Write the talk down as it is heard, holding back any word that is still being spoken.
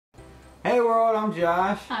Hey world, I'm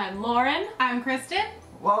Josh. I'm Lauren. I'm Kristen.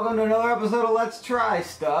 Welcome to another episode of Let's Try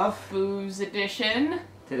Stuff. Booze edition.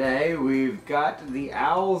 Today we've got the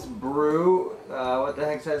Owl's Brew, what the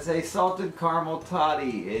heck does that say? Salted Caramel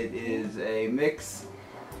Toddy. It is a mix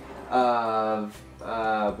of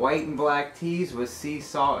white and black teas with sea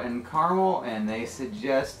salt and caramel, and they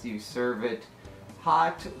suggest you serve it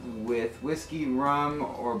hot with whiskey, rum,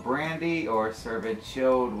 or brandy, or serve it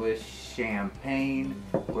chilled with champagne.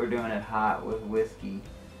 We're doing it hot with whiskey.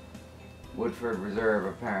 Woodford Reserve,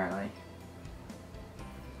 apparently.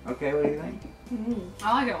 Okay, what do you think?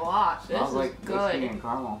 I like it a lot. This Smells is like good. whiskey and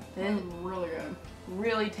caramel. This is Really good.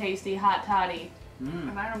 really tasty hot toddy. And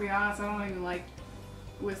I'm gonna be honest, I don't even like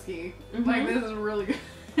whiskey. Mhm. Like, this is really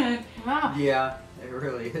good. Wow. Yeah, it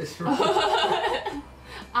really is.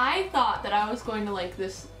 I thought that I was going to like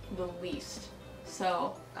this the least.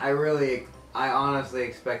 So. I honestly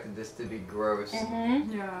expected this to be gross.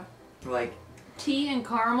 Yeah. Like, Tea and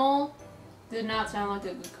caramel did not sound like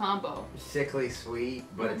a good combo. sickly sweet,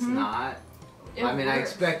 but it's not. It I mean, I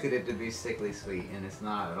works. expected it to be sickly sweet, and it's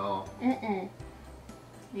not at all.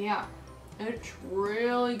 Yeah. It's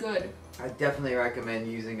really good. I definitely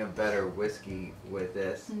recommend using a better whiskey with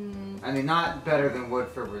this. I mean, not better than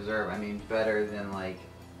Woodford Reserve. I mean, better than like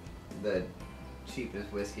the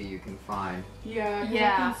cheapest whiskey you can find. Yeah, 'cause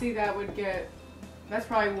Yeah. I can see that would get... That's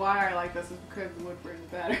probably why I like this, is because Woodford is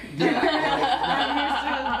better. Yeah. I'm used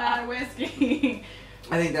to bad whiskey.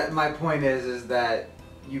 I think that my point is that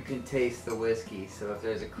you can taste the whiskey. So if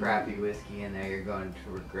there's a crappy whiskey in there, you're going to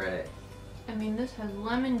regret it. I mean, this has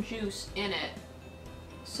lemon juice in it,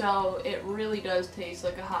 so it really does taste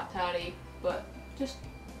like a hot toddy, but just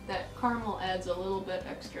that caramel adds a little bit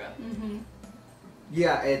extra.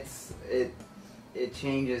 Yeah, it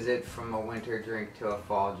changes it from a winter drink to a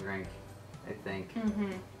fall drink, I think,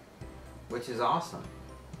 which is awesome.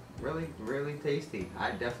 Really, really tasty.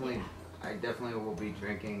 I definitely will be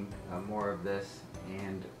drinking more of this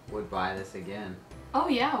and would buy this again. Oh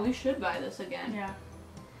yeah, we should buy this again. Yeah.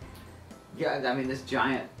 Yeah, I mean, this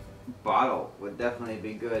giant bottle would definitely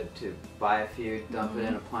be good to buy a few, dump it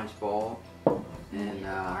in a punch bowl, and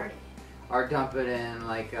or dump it in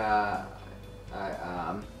like a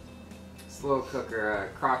slow cooker,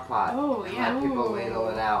 a crock pot. Oh, and yeah. let people ladle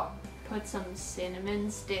it out. Put some cinnamon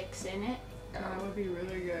sticks in it. That would be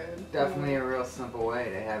really good. Definitely a real simple way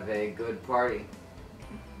to have a good party.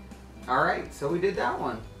 Alright, so we did that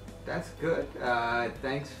one. That's good.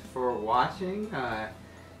 Thanks for watching.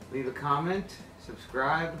 Leave a comment,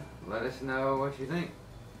 subscribe, let us know what you think.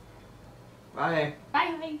 Bye.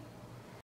 Bye.